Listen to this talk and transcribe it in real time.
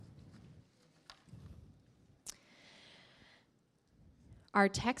Our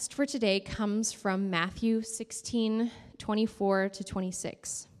text for today comes from Matthew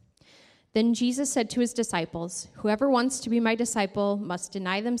 16:24-26. Then Jesus said to his disciples, "Whoever wants to be my disciple must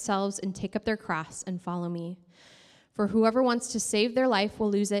deny themselves and take up their cross and follow me. For whoever wants to save their life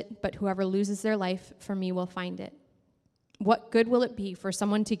will lose it, but whoever loses their life for me will find it. What good will it be for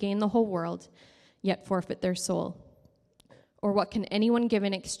someone to gain the whole world, yet forfeit their soul? Or what can anyone give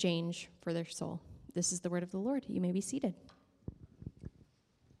in exchange for their soul?" This is the word of the Lord. You may be seated.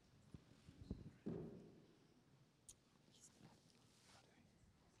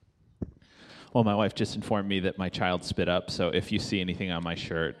 Well, my wife just informed me that my child spit up, so if you see anything on my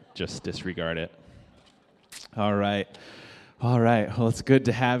shirt, just disregard it. All right. Well, it's good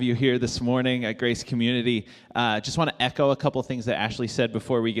to have you here this morning at Grace Community. Just want to echo a couple things that Ashley said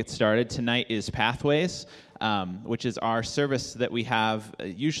before we get started. Tonight is Pathways, which is our service that we have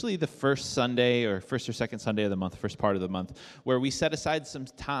usually the first Sunday or first or second Sunday of the month, first part of the month, where we set aside some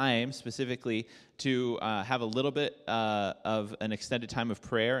time specifically to have a little bit of an extended time of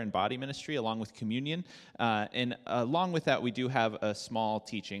prayer and body ministry along with communion. And along with that, we do have a small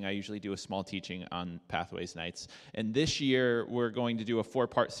teaching. I usually do a small teaching on Pathways nights. And this year, we're going to do a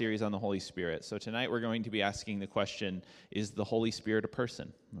 4-part series on the Holy Spirit. So tonight, we're going to be asking the question, is the Holy Spirit a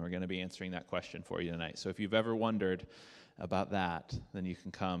person? And we're going to be answering that question for you tonight. So if you've ever wondered about that, then you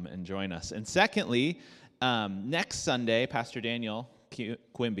can come and join us. And secondly, next Sunday, Pastor Daniel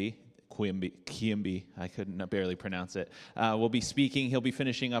Quimby, I couldn't barely pronounce it, will be speaking. He'll be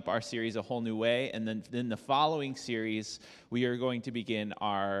finishing up our series, A Whole New Way. And then in the following series, we are going to begin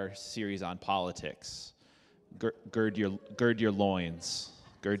our series on politics. Gird your loins.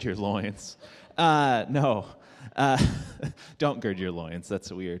 Gird your loins. No. Don't gird your loins.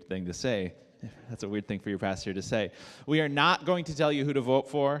 That's a weird thing to say. That's a weird thing for your pastor to say. We are not going to tell you who to vote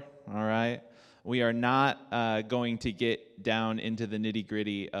for, all right? We are not going to get down into the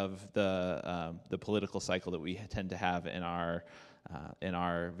nitty-gritty of the political cycle that we tend to have in our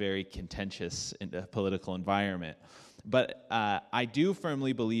very contentious political environment. But I do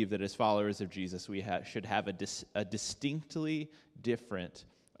firmly believe that as followers of Jesus, we should have a distinctly different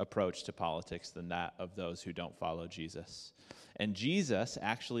approach to politics than that of those who don't follow Jesus. And Jesus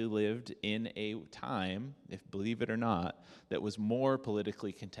actually lived in a time, if believe it or not, that was more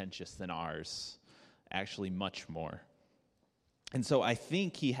politically contentious than ours, actually much more. And so I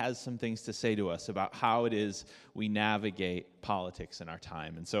think he has some things to say to us about how it is we navigate politics in our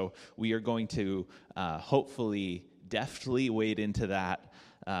time. And so we are going to hopefully deftly wade into that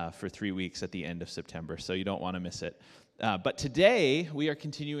for 3 weeks at the end of September, so you don't want to miss it. But today we are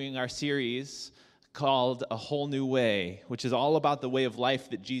continuing our series called A Whole New Way, which is all about the way of life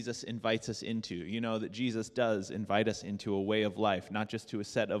that Jesus invites us into. You know that Jesus does invite us into a way of life, not just to a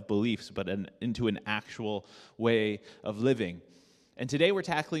set of beliefs, but into an actual way of living. And today we're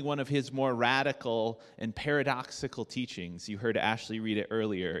tackling one of his more radical and paradoxical teachings. You heard Ashley read it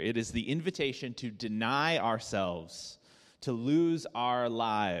earlier. It is the invitation to deny ourselves, to lose our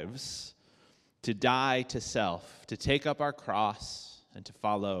lives, to die to self, to take up our cross, and to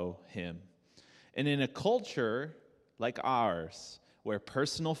follow him. And in a culture like ours, where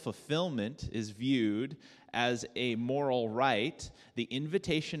personal fulfillment is viewed as a moral right, the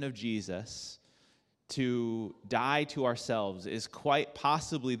invitation of Jesus to die to ourselves is quite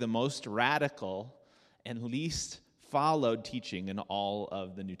possibly the most radical and least followed teaching in all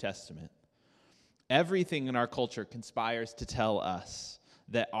of the New Testament. Everything in our culture conspires to tell us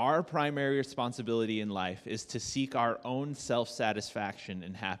that our primary responsibility in life is to seek our own self-satisfaction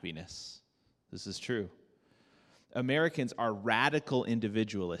and happiness. This is true. Americans are radical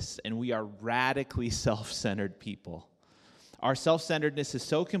individualists, and we are radically self-centered people. Our self-centeredness is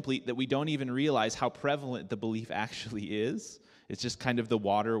so complete that we don't even realize how prevalent the belief actually is. It's just kind of the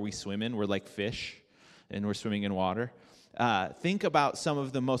water we swim in. We're like fish, and we're swimming in water. Think about some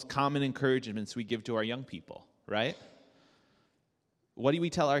of the most common encouragements we give to our young people, right? What do we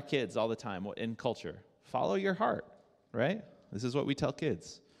tell our kids all the time in culture? Follow your heart, right? This is what we tell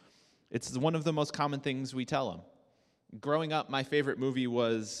kids. It's one of the most common things we tell them. Growing up, my favorite movie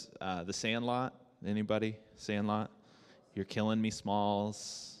was The Sandlot. Anybody? Sandlot? You're killing me,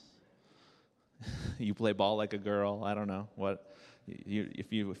 Smalls. You play ball like a girl. I don't know what.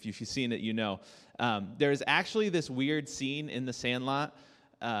 If you've seen it, you know. There's actually this weird scene in The Sandlot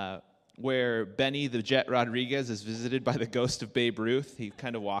where Benny the Jet Rodriguez is visited by the ghost of Babe Ruth. He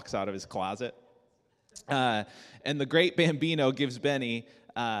kind of walks out of his closet. And the great Bambino gives Benny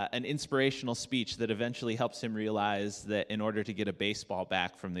an inspirational speech that eventually helps him realize that in order to get a baseball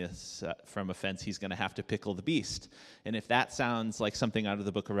back from a fence, he's going to have to pickle the beast. And if that sounds like something out of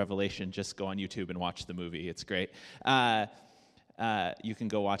the book of Revelation, just go on YouTube and watch the movie. It's great. You can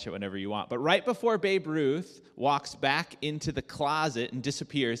go watch it whenever you want. But right before Babe Ruth walks back into the closet and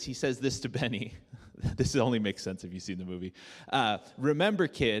disappears, he says this to Benny. This only makes sense if you've seen the movie. Remember,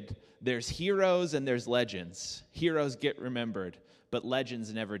 kid, there's heroes and there's legends. Heroes get remembered, but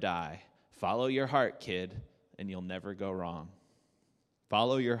legends never die. Follow your heart, kid, and you'll never go wrong.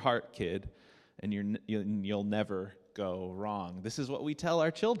 Follow your heart, kid, and you'll never go wrong. This is what we tell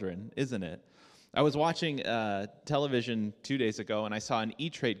our children, isn't it? I was watching television 2 days ago, and I saw an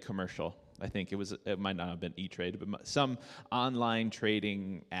E-Trade commercial. I think it might not have been E-Trade, but some online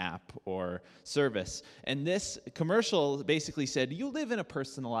trading app or service. And this commercial basically said, you live in a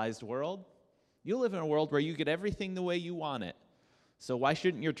personalized world. You live in a world where you get everything the way you want it. So why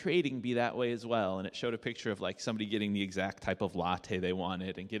shouldn't your trading be that way as well? And it showed a picture of like somebody getting the exact type of latte they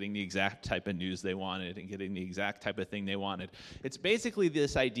wanted and getting the exact type of news they wanted and getting the exact type of thing they wanted. It's basically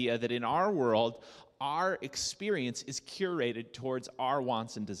this idea that in our world, our experience is curated towards our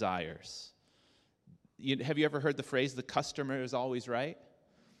wants and desires. Have you ever heard the phrase, the customer is always right?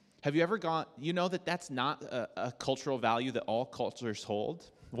 Have you ever you know that that's not a cultural value that all cultures hold?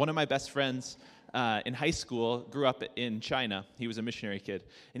 One of my best friends in high school grew up in China. He was a missionary kid.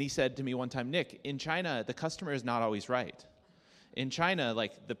 And he said to me one time, Nick, in China, the customer is not always right. In China,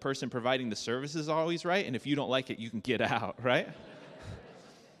 like the person providing the service is always right, and if you don't like it, you can get out, right?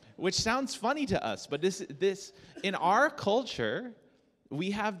 Which sounds funny to us, but this in our culture, we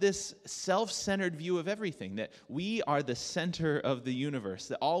have this self-centered view of everything, that we are the center of the universe,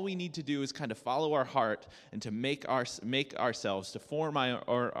 that all we need to do is kind of follow our heart and to make ourselves, to form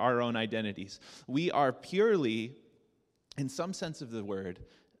our own identities. We are purely, in some sense of the word,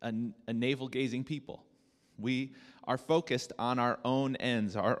 a navel-gazing people. We are focused on our own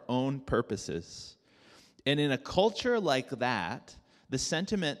ends, our own purposes. And in a culture like that, the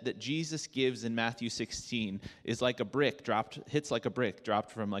sentiment that Jesus gives in Matthew 16 is like hits like a brick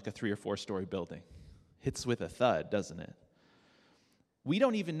dropped from like a 3 or 4 story building. Hits with a thud, doesn't it? We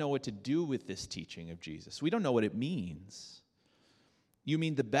don't even know what to do with this teaching of Jesus. We don't know what it means. You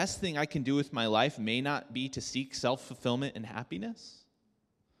mean the best thing I can do with my life may not be to seek self-fulfillment and happiness?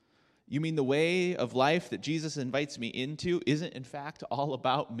 You mean the way of life that Jesus invites me into isn't in fact all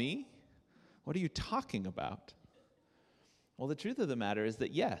about me? What are you talking about? Well, the truth of the matter is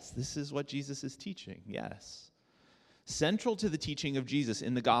that, yes, this is what Jesus is teaching, yes. Central to the teaching of Jesus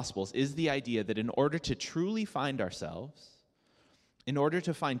in the Gospels is the idea that in order to truly find ourselves, in order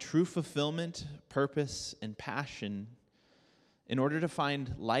to find true fulfillment, purpose, and passion, in order to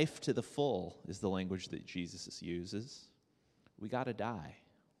find life to the full, is the language that Jesus uses, we got to die.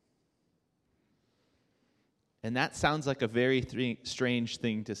 And that sounds like a very strange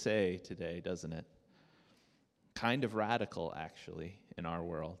thing to say today, doesn't it? Kind of radical, actually, in our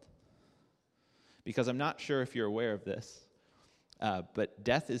world. Because I'm not sure if you're aware of this, but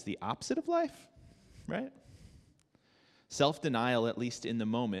death is the opposite of life, right? Self-denial, at least in the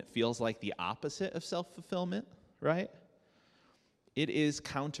moment, feels like the opposite of self-fulfillment, right? It is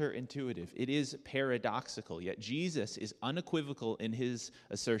counterintuitive. It is paradoxical, yet Jesus is unequivocal in his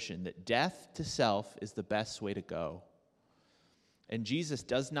assertion that death to self is the best way to go. And Jesus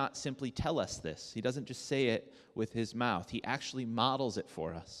does not simply tell us this. He doesn't just say it with his mouth. He actually models it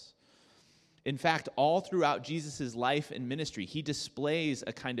for us. In fact, all throughout Jesus' life and ministry, he displays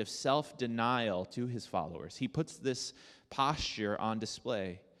a kind of self-denial to his followers. He puts this posture on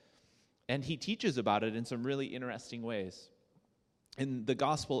display. And he teaches about it in some really interesting ways. In the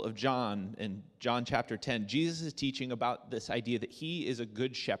Gospel of John, in John chapter 10, Jesus is teaching about this idea that he is a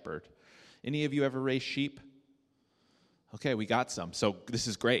good shepherd. Any of you ever raised sheep? Okay, we got some, so this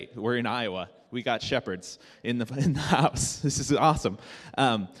is great. We're in Iowa. We got shepherds in the house. This is awesome.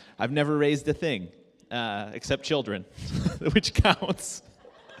 I've never raised a thing except children, which counts.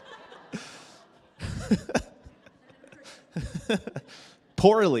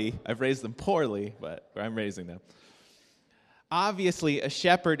 Poorly. I've raised them poorly, but I'm raising them. Obviously, a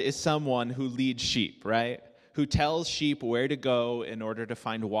shepherd is someone who leads sheep, right? Who tells sheep where to go in order to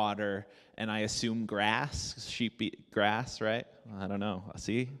find water, and I assume grass. Sheep eat grass, right? I don't know.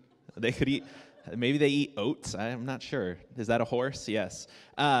 See? They could eat, maybe they eat oats. I'm not sure. Is that a horse? Yes.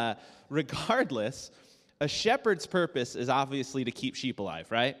 Regardless, a shepherd's purpose is obviously to keep sheep alive,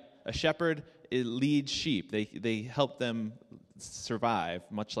 right? A shepherd leads sheep. They help them survive,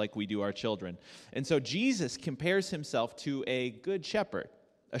 much like we do our children. And so Jesus compares himself to a good shepherd.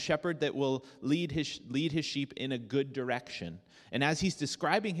 A shepherd that will lead his sheep in a good direction. And as he's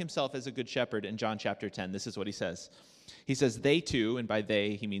describing himself as a good shepherd in John chapter 10, this is what he says. He says, they too, and by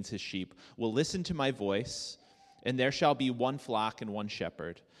they he means his sheep, will listen to my voice, and there shall be one flock and one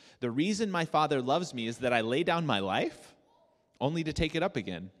shepherd. The reason my Father loves me is that I lay down my life, only to take it up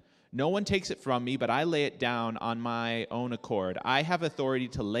again. No one takes it from me, but I lay it down on my own accord. I have authority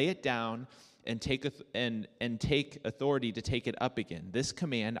to lay it down and take authority to take it up again. This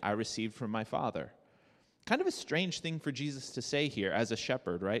command I received from my Father. Kind of a strange thing for Jesus to say here as a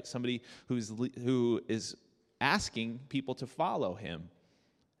shepherd, right? Somebody who is asking people to follow him.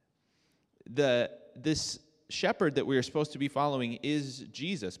 This shepherd that we are supposed to be following is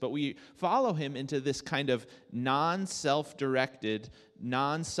Jesus, but we follow him into this kind of non-self-directed,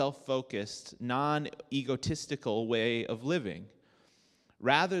 non-self-focused, non-egotistical way of living.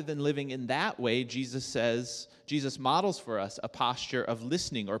 Rather than living in that way, Jesus models for us a posture of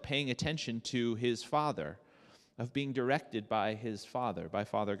listening or paying attention to his Father, of being directed by his Father, by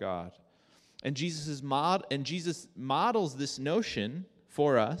Father God. And Jesus models this notion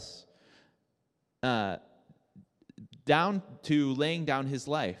for us down to laying down his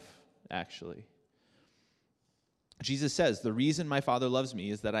life, actually. Jesus says, the reason my Father loves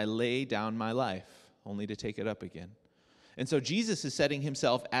me is that I lay down my life, only to take it up again. And so Jesus is setting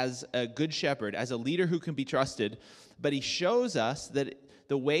himself as a good shepherd, as a leader who can be trusted, but he shows us that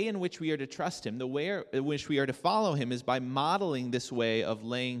the way in which we are to trust him, the way in which we are to follow him is by modeling this way of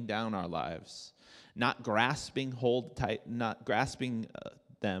laying down our lives, not grasping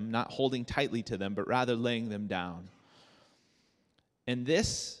them, not holding tightly to them, but rather laying them down. And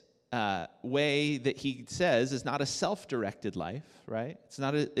this way that he says is not a self-directed life, right?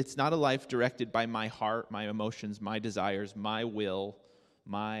 It's not a life directed by my heart, my emotions, my desires, my will,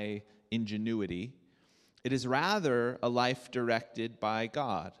 my ingenuity. It is rather a life directed by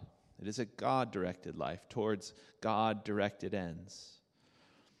God. It is a God-directed life towards God-directed ends.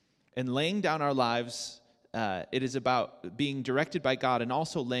 And laying down our lives, it is about being directed by God and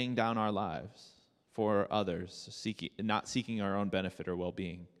also laying down our lives for others, not seeking our own benefit or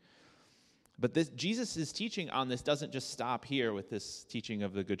well-being. But Jesus' teaching on this doesn't just stop here with this teaching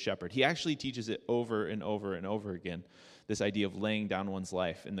of the Good Shepherd. He actually teaches it over and over and over again, this idea of laying down one's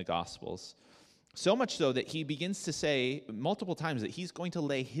life in the Gospels. So much so that he begins to say multiple times that he's going to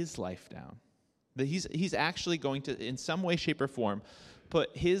lay his life down. That he's actually going to, in some way, shape, or form,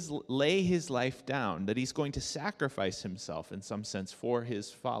 lay his life down, that he's going to sacrifice himself in some sense for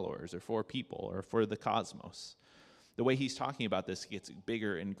his followers or for people or for the cosmos. The way he's talking about this gets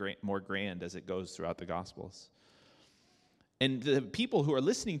bigger and more grand as it goes throughout the Gospels. And the people who are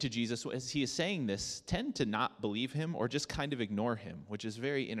listening to Jesus as he is saying this tend to not believe him or just kind of ignore him, which is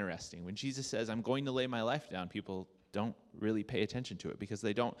very interesting. When Jesus says, I'm going to lay my life down, people don't really pay attention to it because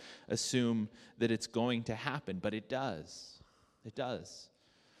they don't assume that it's going to happen, but it does. It does.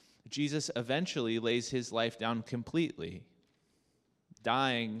 Jesus eventually lays his life down completely,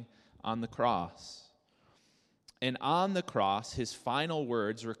 dying on the cross. And on the cross, his final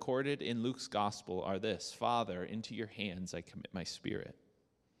words recorded in Luke's gospel are this: Father, into your hands I commit my spirit.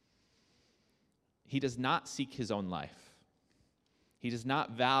 He does not seek his own life. He does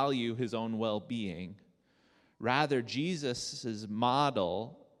not value his own well-being. Rather, Jesus'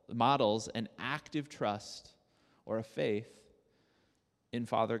 models an active trust or a faith in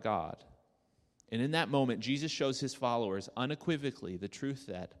Father God. And in that moment, Jesus shows his followers unequivocally the truth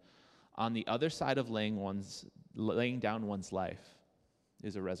that on the other side of laying down one's life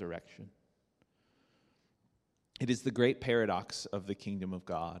is a resurrection. It is the great paradox of the kingdom of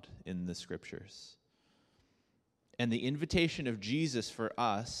God in the scriptures. And the invitation of Jesus for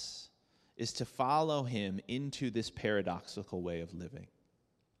us is to follow him into this paradoxical way of living,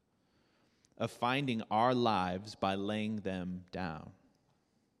 of finding our lives by laying them down.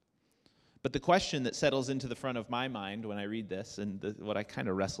 But the question that settles into the front of my mind when I read this, and what I kind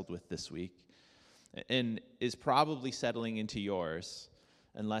of wrestled with this week, and is probably settling into yours,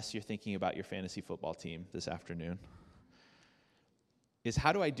 unless you're thinking about your fantasy football team this afternoon, is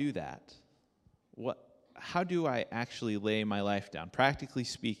how do I do that? How do I actually lay my life down? Practically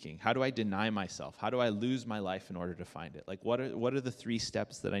speaking, how do I deny myself? How do I lose my life in order to find it? Like, what are the 3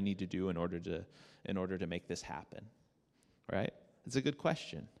 steps that I need to do in order to make this happen? Right? It's a good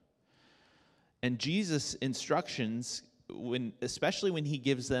question. And Jesus' instructions, especially when he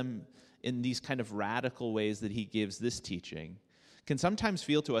gives them in these kind of radical ways that he gives this teaching, can sometimes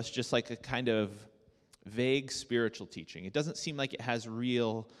feel to us just like a kind of vague spiritual teaching. It doesn't seem like it has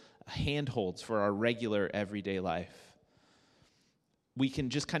real handholds for our regular everyday life. We can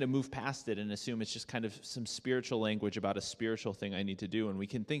just kind of move past it and assume it's just kind of some spiritual language about a spiritual thing I need to do, and we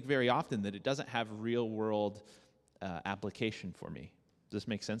can think very often that it doesn't have real world application for me. Does this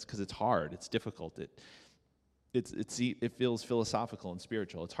make sense? Because it's hard, it's difficult, it feels philosophical and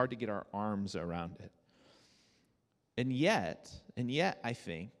spiritual. It's hard to get our arms around it. And yet, I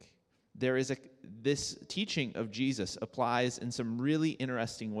think this teaching of Jesus applies in some really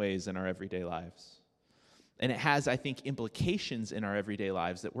interesting ways in our everyday lives. And it has, I think, implications in our everyday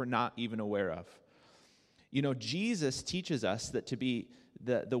lives that we're not even aware of. You know, Jesus teaches us that to be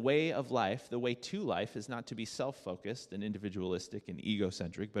the way of life, the way to life, is not to be self-focused and individualistic and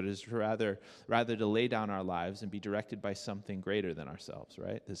egocentric, but is rather to lay down our lives and be directed by something greater than ourselves,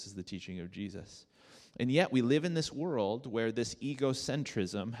 right? This is the teaching of Jesus. And yet we live in this world where this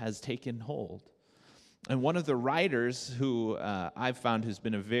egocentrism has taken hold. And one of the writers who I've found who's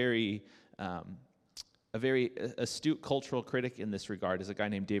been a very astute cultural critic in this regard is a guy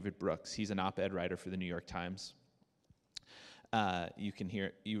named David Brooks. He's an op-ed writer for the New York Times. You can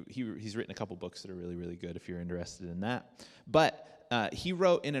hear he's written a couple books that are really, really good if you're interested in that. But he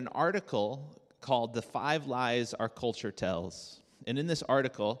wrote in an article called "The 5 Lies Our Culture Tells," and in this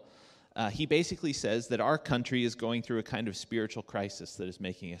article, he basically says that our country is going through a kind of spiritual crisis that is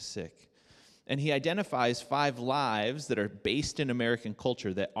making us sick. And he identifies 5 lies that are based in American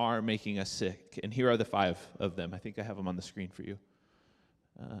culture that are making us sick. And here are the 5 of them. I think I have them on the screen for you.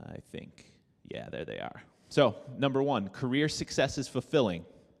 Yeah, there they are. So, number 1, career success is fulfilling.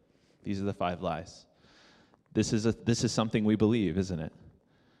 These are the 5 lies. This is something we believe, isn't it?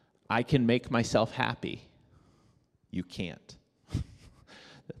 I can make myself happy. You can't.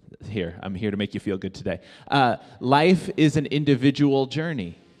 I'm here to make you feel good today. Life is an individual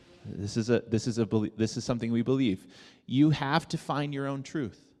journey. This is something we believe. You have to find your own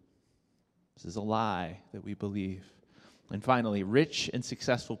truth. This is a lie that we believe. And finally, rich and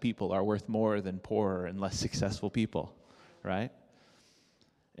successful people are worth more than poorer and less successful people, right?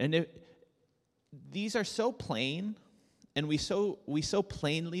 And these are so plain, and we so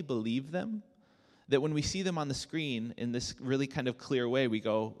plainly believe them, that when we see them on the screen in this really kind of clear way, we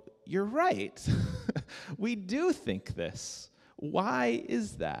go, you're right. We do think this. Why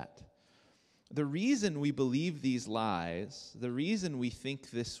is that? The reason we believe these lies, the reason we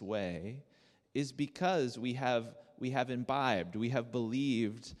think this way, is because we have imbibed, we have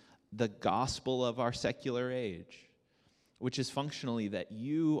believed the gospel of our secular age, which is functionally that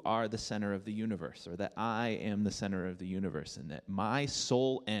you are the center of the universe, or that I am the center of the universe, and that my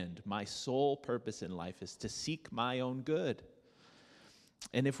sole end, my sole purpose in life is to seek my own good.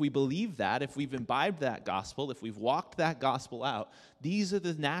 And if we believe that, if we've imbibed that gospel, if we've walked that gospel out, these are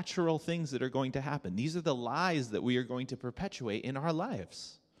the natural things that are going to happen. These are the lies that we are going to perpetuate in our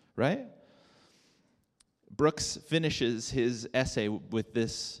lives, right? Brooks finishes his essay with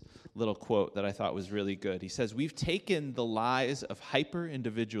this little quote that I thought was really good. He says, "We've taken the lies of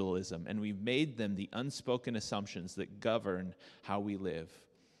hyper-individualism and we've made them the unspoken assumptions that govern how we live.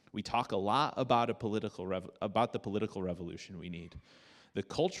 We talk a lot about the political revolution we need. The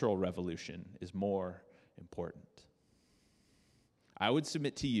cultural revolution is more important." I would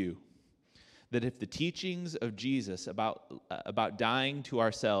submit to you that if the teachings of Jesus about dying to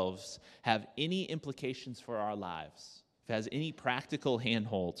ourselves have any implications for our lives, if it has any practical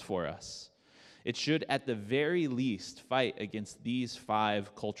handholds for us, it should at the very least fight against these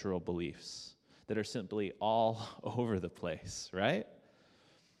 5 cultural beliefs that are simply all over the place, right?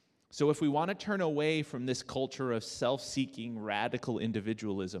 So if we want to turn away from this culture of self-seeking radical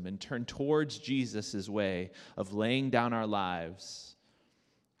individualism and turn towards Jesus' way of laying down our lives,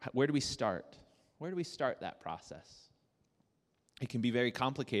 where do we start? Where do we start that process? It can be very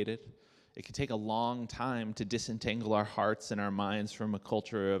complicated. It can take a long time to disentangle our hearts and our minds from a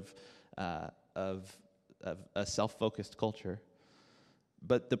culture of a self-focused culture.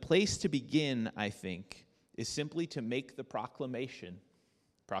 But the place to begin, I think, is simply to make the proclamation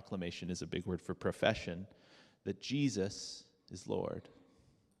is a big word for profession, that Jesus is Lord.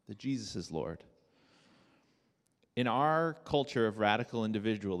 That Jesus is Lord. In our culture of radical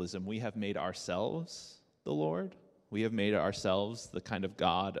individualism, we have made ourselves the Lord. We have made ourselves the kind of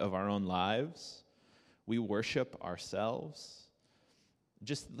God of our own lives. We worship ourselves.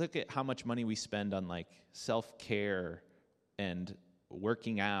 Just look at how much money we spend on like self-care and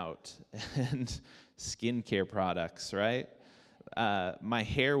working out and skincare products, right? I thought my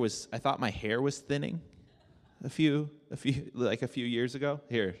hair was thinning a few years ago.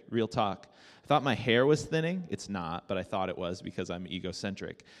 Here, real talk. I thought my hair was thinning. It's not, but I thought it was because I'm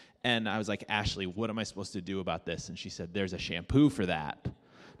egocentric. And I was like, Ashley, what am I supposed to do about this? And she said, there's a shampoo for that. And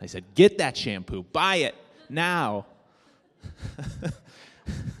I said, get that shampoo. Buy it now.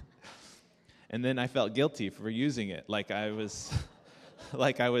 And then I felt guilty for using it.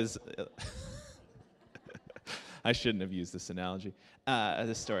 I shouldn't have used this analogy,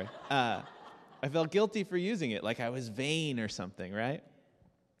 this story. I felt guilty for using it, like I was vain or something, right?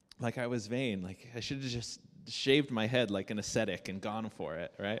 Like I should have just shaved my head like an ascetic and gone for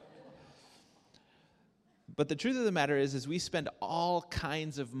it, right? But the truth of the matter is we spend all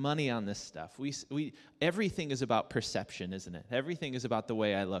kinds of money on this stuff. Everything is about perception, isn't it? Everything is about the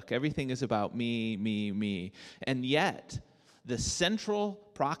way I look. Everything is about me, me, me. And yet, the central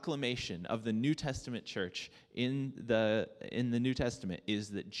proclamation of the New Testament church in the New Testament is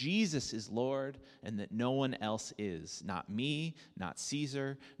that Jesus is Lord and that no one else is. Not me, not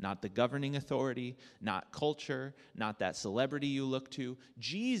Caesar, not the governing authority, not culture, not that celebrity you look to.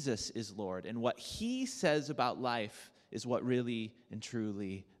 Jesus is Lord, and what he says about life is what really and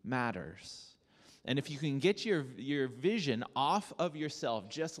truly matters. And if you can get your vision off of yourself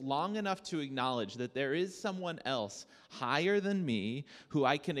just long enough to acknowledge that there is someone else higher than me who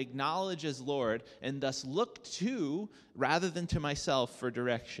I can acknowledge as Lord and thus look to rather than to myself for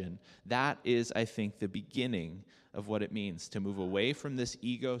direction, that is, I think, the beginning of what it means to move away from this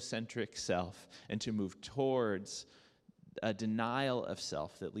egocentric self and to move towards a denial of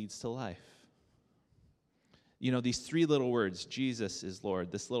self that leads to life. You know, these three little words, Jesus is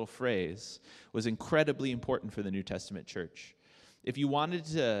Lord, this little phrase was incredibly important for the New Testament church. If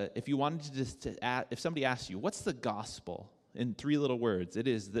somebody asked you, what's the gospel in three little words? It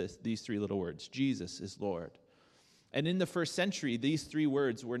is these three little words, Jesus is Lord. And in the first century, these three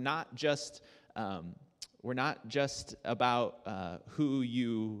words were not just about who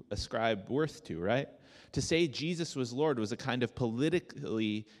you ascribe worth to, right? To say Jesus was Lord was a kind of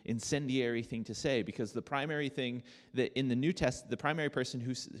politically incendiary thing to say, because the primary thing that in the New Testament, the primary person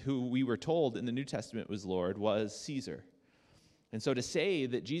who we were told in the New Testament was Lord was Caesar. And so to say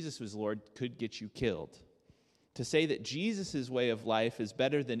that Jesus was Lord could get you killed. To say that Jesus' way of life is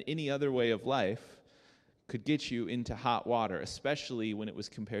better than any other way of life could get you into hot water, especially when it was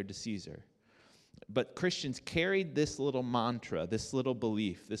compared to Caesar. But Christians carried this little mantra, this little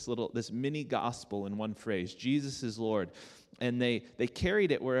belief, this mini gospel in one phrase, Jesus is Lord, and they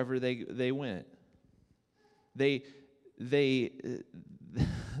carried it wherever they went. They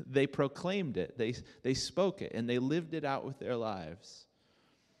proclaimed it, they spoke it, and they lived it out with their lives.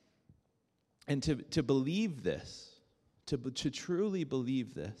 And to believe this, to truly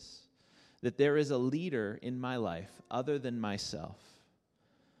believe this, that there is a leader in my life other than myself,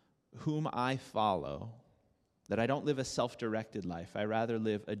 whom I follow, that I don't live a self-directed life. I rather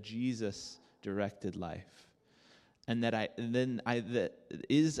live a Jesus-directed life. And that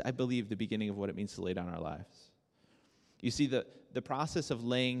is, I believe, the beginning of what it means to lay down our lives. You see, the process of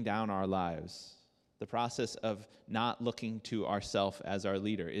laying down our lives, the process of not looking to ourself as our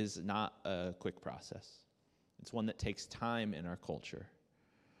leader is not a quick process. It's one that takes time in our culture.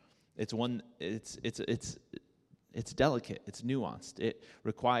 It's delicate, it's nuanced. It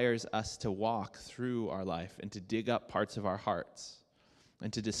requires us to walk through our life and to dig up parts of our hearts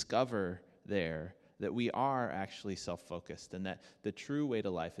and to discover there that we are actually self-focused and that the true way to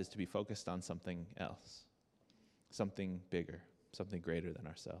life is to be focused on something else, something bigger, something greater than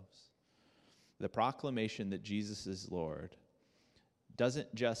ourselves. The proclamation that Jesus is Lord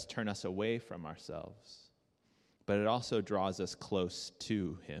doesn't just turn us away from ourselves, but it also draws us close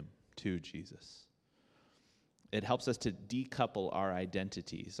to him, to Jesus. It helps us to decouple our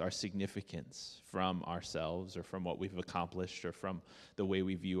identities, our significance from ourselves or from what we've accomplished or from the way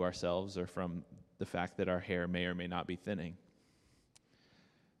we view ourselves or from the fact that our hair may or may not be thinning.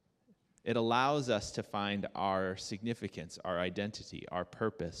 It allows us to find our significance, our identity, our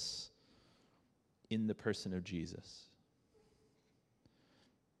purpose in the person of Jesus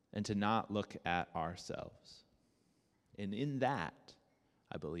and to not look at ourselves. And in that,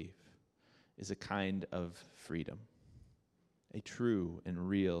 I believe, is a kind of freedom, a true and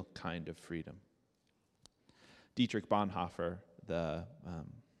real kind of freedom. Dietrich Bonhoeffer, the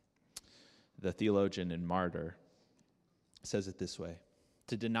theologian and martyr, says it this way: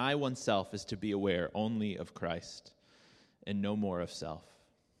 to deny oneself is to be aware only of Christ and no more of self,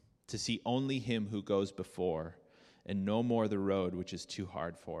 to see only him who goes before and no more the road which is too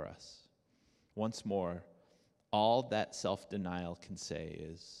hard for us. Once more, all that self-denial can say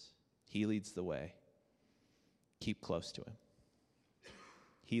is, he leads the way. Keep close to him.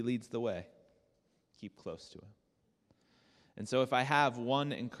 He leads the way. Keep close to him. And so if I have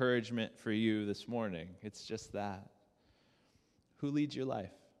one encouragement for you this morning, it's just that. Who leads your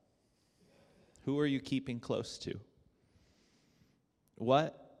life? Who are you keeping close to?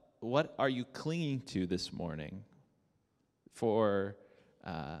 What are you clinging to this morning? For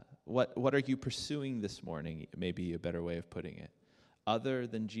what are you pursuing this morning? Maybe a better way of putting it. Other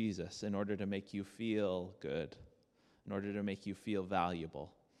than Jesus, in order to make you feel good, in order to make you feel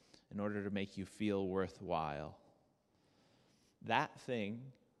valuable, in order to make you feel worthwhile. That thing,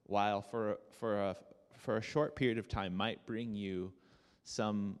 while for a short period of time might bring you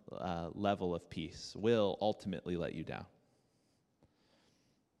some level of peace, will ultimately let you down.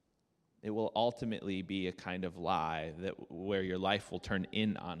 It will ultimately be a kind of lie where your life will turn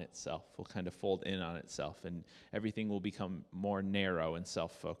in on itself, will kind of fold in on itself, and everything will become more narrow and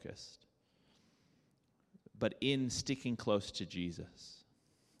self-focused. But in sticking close to Jesus,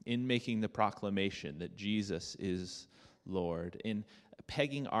 in making the proclamation that Jesus is Lord, in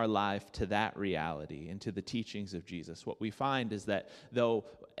pegging our life to that reality and to the teachings of Jesus, what we find is that though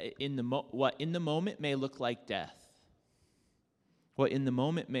what in the moment may look like death, what in the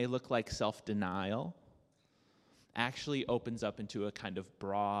moment may look like self-denial, actually opens up into a kind of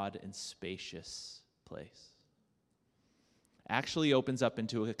broad and spacious place. Actually opens up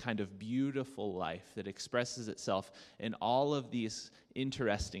into a kind of beautiful life that expresses itself in all of these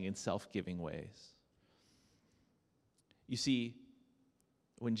interesting and self-giving ways. You see,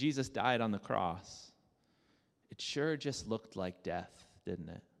 when Jesus died on the cross, it sure just looked like death, didn't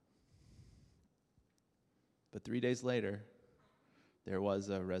it? But 3 days later, there was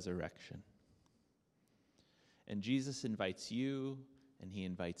a resurrection. And Jesus invites you, and he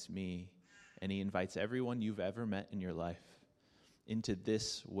invites me, and he invites everyone you've ever met in your life into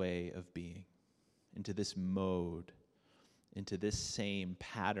this way of being, into this mode, into this same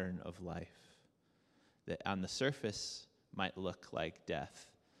pattern of life that on the surface might look like death.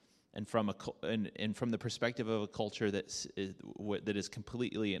 And from the perspective of a culture that is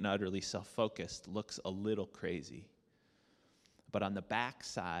completely and utterly self-focused, looks a little crazy. But on the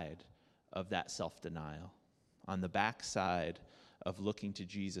backside of that self-denial, on the backside of looking to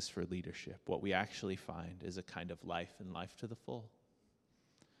Jesus for leadership, what we actually find is a kind of life and life to the full.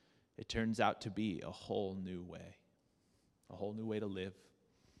 It turns out to be a whole new way to live,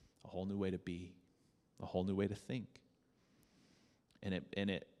 a whole new way to be, a whole new way to think. And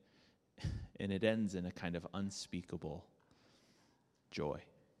it ends in a kind of unspeakable joy,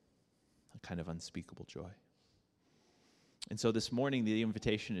 a kind of unspeakable joy. And so this morning, the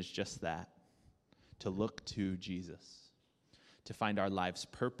invitation is just that, to look to Jesus, to find our life's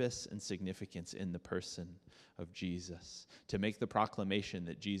purpose and significance in the person of Jesus, to make the proclamation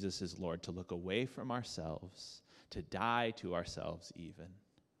that Jesus is Lord, to look away from ourselves, to die to ourselves even,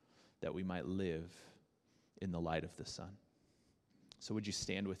 that we might live in the light of the sun. So would you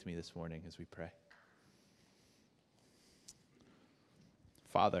stand with me this morning as we pray?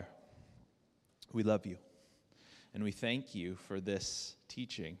 Father, we love you, and we thank you for this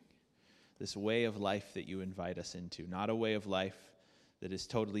teaching, this way of life that you invite us into, not a way of life that is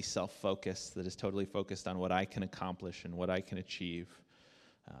totally self-focused, that is totally focused on what I can accomplish and what I can achieve,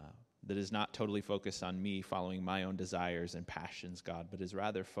 that is not totally focused on me following my own desires and passions, God, but is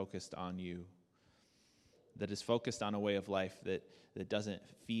rather focused on you, that is focused on a way of life that doesn't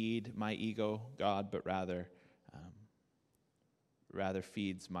feed my ego, God, but rather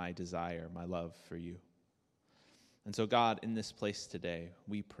feeds my desire, my love for you. And so, God, in this place today,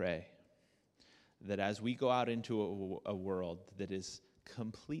 we pray that as we go out into a world that is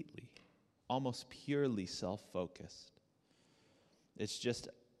completely, almost purely self-focused, it's just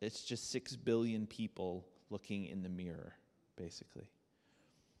 6 billion people looking in the mirror, basically.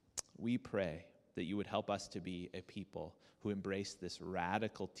 We pray that you would help us to be a people who embrace this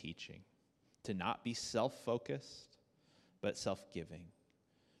radical teaching, to not be self-focused, but self-giving,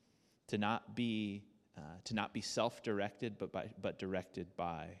 to not be self-directed, but directed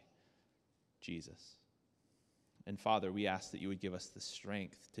by Jesus. And Father, we ask that you would give us the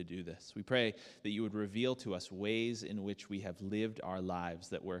strength to do this. We pray that you would reveal to us ways in which we have lived our lives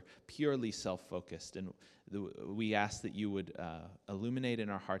that were purely self-focused. And we ask that you would illuminate in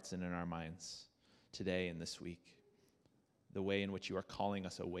our hearts and in our minds today and this week the way in which you are calling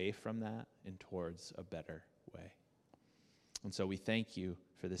us away from that and towards a better way. And so we thank you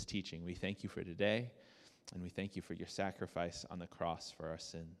for this teaching. We thank you for today, and we thank you for your sacrifice on the cross for our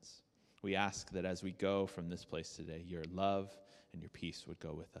sins. We ask that as we go from this place today, your love and your peace would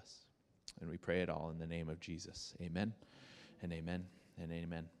go with us. And we pray it all in the name of Jesus. Amen and amen and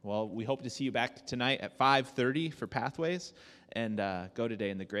amen. Well, we hope to see you back tonight at 5:30 for Pathways, and go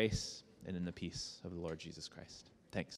today in the grace and in the peace of the Lord Jesus Christ. Thanks.